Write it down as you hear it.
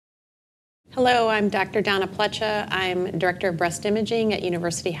Hello, I'm Dr. Donna Plecha. I'm Director of Breast Imaging at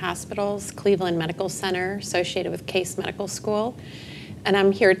University Hospitals, Cleveland Medical Center, associated with Case Medical School. And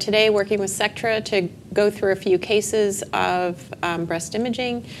I'm here today working with Sectra to go through a few cases of breast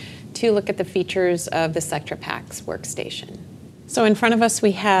imaging to look at the features of the Sectra PACS workstation. So in front of us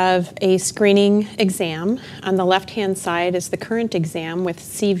we have a screening exam. On the left-hand side is the current exam with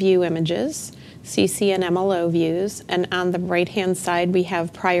C-view images, CC and MLO views, and on the right-hand side we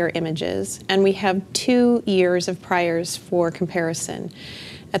have prior images, and we have 2 years of priors for comparison.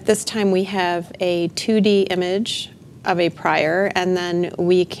 At this time we have a 2D image of a prior, and then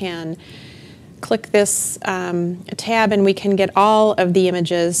we can click this tab and we can get all of the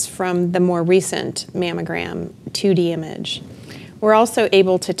images from the more recent mammogram 2D image. We're also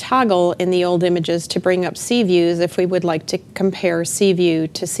able to toggle in the old images to bring up C-views if we would like to compare C-view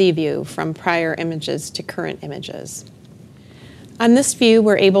to C-view from prior images to current images. On this view,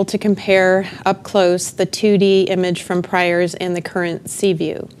 we're able to compare up close the 2D image from priors and the current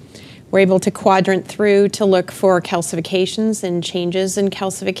C-view. We're able to quadrant through to look for calcifications and changes in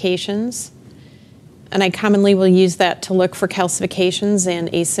calcifications. And I commonly will use that to look for calcifications and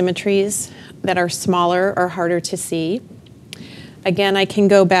asymmetries that are smaller or harder to see. Again, I can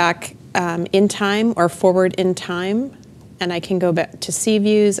go back in time or forward in time, and I can go back to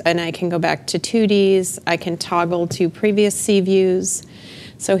C-views, and I can go back to 2Ds. I can toggle to previous C-views.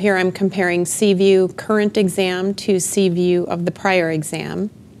 So here I'm comparing C-view current exam to C-view of the prior exam.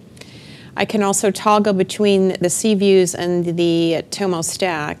 I can also toggle between the C-views and the tomo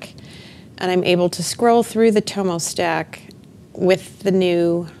stack, and I'm able to scroll through the tomo stack with the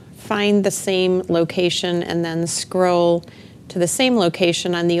new, find the same location, and then scroll to the same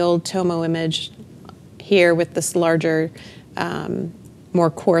location on the old tomo image here with this larger, more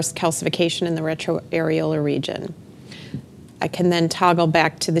coarse calcification in the retroareolar region. I can then toggle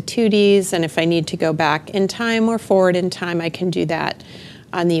back to the 2Ds, and if I need to go back in time or forward in time, I can do that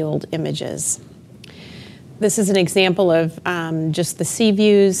on the old images. This is an example of just the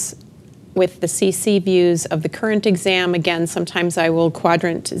C-views with the CC views of the current exam. Again, sometimes I will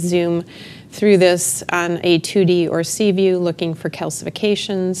quadrant zoom through this on a 2D or C view looking for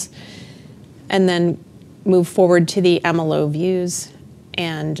calcifications, and then move forward to the MLO views,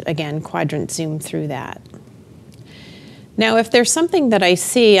 and again, quadrant zoom through that. Now, if there's something that I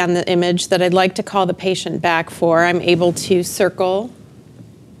see on the image that I'd like to call the patient back for, I'm able to circle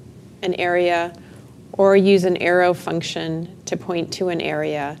an area or use an arrow function to point to an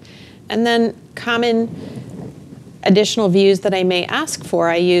area. And then common additional views that I may ask for,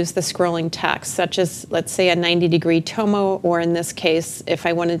 I use the scrolling text, such as, let's say, a 90-degree tomo, or in this case, if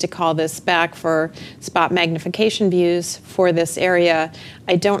I wanted to call this back for spot magnification views for this area,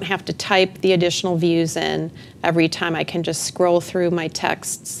 I don't have to type the additional views in every time. I can just scroll through my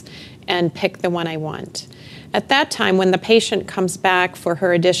texts and pick the one I want. At that time, when the patient comes back for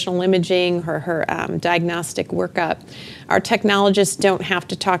her additional imaging or her diagnostic workup, our technologists don't have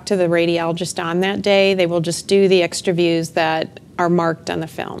to talk to the radiologist on that day. They will just do the extra views that are marked on the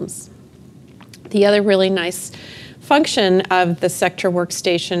films. The other really nice function of the Sectra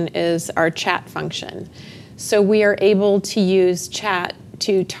workstation is our chat function. So we are able to use chat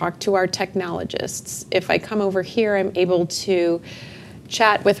to talk to our technologists. If I come over here, I'm able to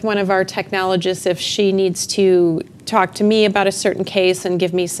chat with one of our technologists if she needs to talk to me about a certain case and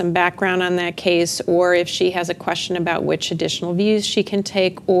give me some background on that case, or if she has a question about which additional views she can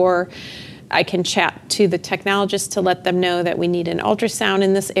take, or I can chat to the technologist to let them know that we need an ultrasound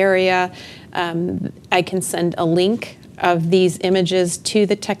in this area. I can send a link of these images to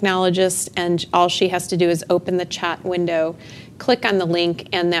the technologist, and all she has to do is open the chat window, click on the link,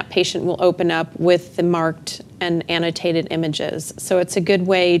 and that patient will open up with the marked and annotated images. So it's a good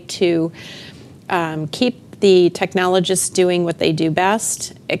way to keep the technologists doing what they do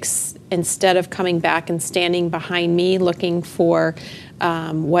best, instead of coming back and standing behind me looking for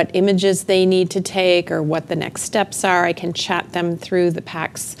what images they need to take or what the next steps are. I can chat them through the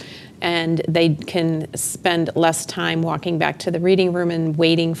PACS, and they can spend less time walking back to the reading room and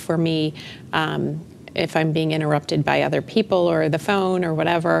waiting for me if I'm being interrupted by other people or the phone or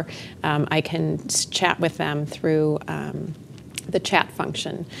whatever. I can chat with them through the chat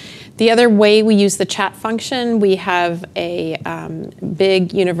function. The other way we use the chat function, we have a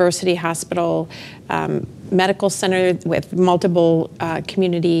big university hospital medical center with multiple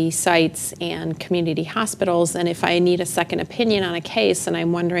community sites and community hospitals, and if I need a second opinion on a case and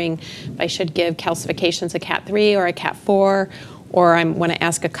I'm wondering if I should give calcifications a Cat 3 or a Cat 4, or I want to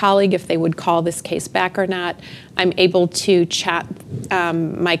ask a colleague if they would call this case back or not, I'm able to chat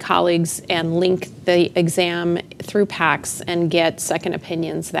my colleagues and link the exam through PACS and get second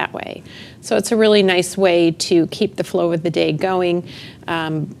opinions that way. So it's a really nice way to keep the flow of the day going,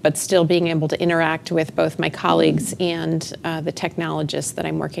 but still being able to interact with both my colleagues and the technologists that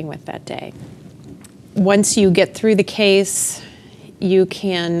I'm working with that day. Once you get through the case, you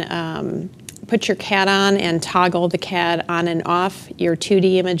can put your CAD on and toggle the CAD on and off your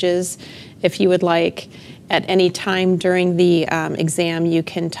 2D images if you would like. At any time during the exam, you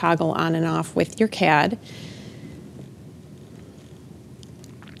can toggle on and off with your CAD.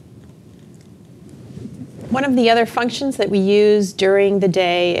 One of the other functions that we use during the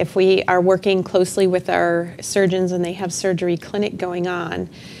day, if we are working closely with our surgeons and they have surgery clinic going on,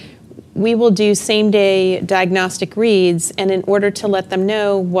 we will do same-day diagnostic reads, and in order to let them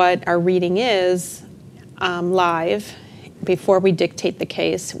know what our reading is live, before we dictate the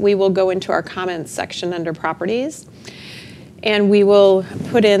case, we will go into our comments section under properties, and we will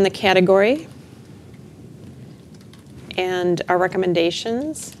put in the category and our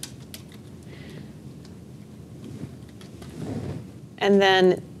recommendations, and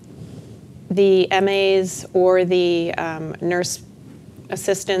then the MAs or the nurse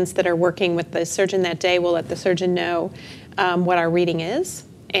assistants that are working with the surgeon that day will let the surgeon know what our reading is.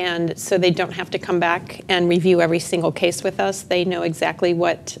 And so they don't have to come back and review every single case with us. They know exactly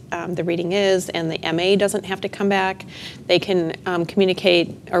what the reading is, and the MA doesn't have to come back. They can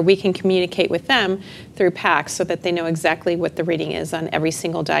communicate, or we can communicate with them through PACS so that they know exactly what the reading is on every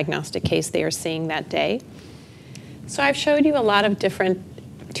single diagnostic case they are seeing that day. So I've showed you a lot of different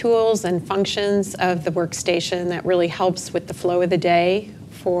tools and functions of the workstation that really helps with the flow of the day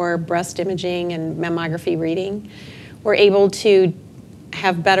for breast imaging and mammography reading. We're able to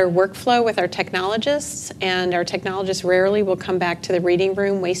have better workflow with our technologists, and our technologists rarely will come back to the reading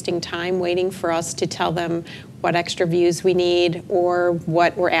room wasting time waiting for us to tell them what extra views we need or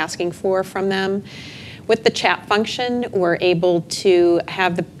what we're asking for from them. With the chat function, we're able to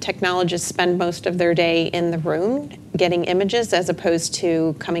have the technologists spend most of their day in the room getting images as opposed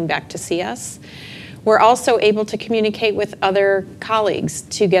to coming back to see us. We're also able to communicate with other colleagues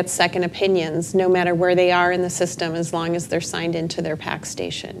to get second opinions, no matter where they are in the system, as long as they're signed into their PACS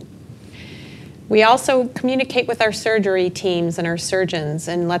station. We also communicate with our surgery teams and our surgeons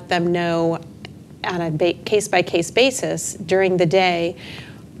and let them know on a case-by-case basis during the day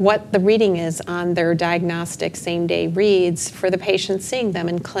what the reading is on their diagnostic same-day reads for the patients seeing them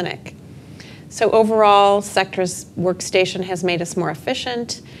in clinic. So overall, Sectra's workstation has made us more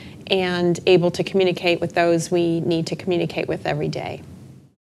efficient and able to communicate with those we need to communicate with every day.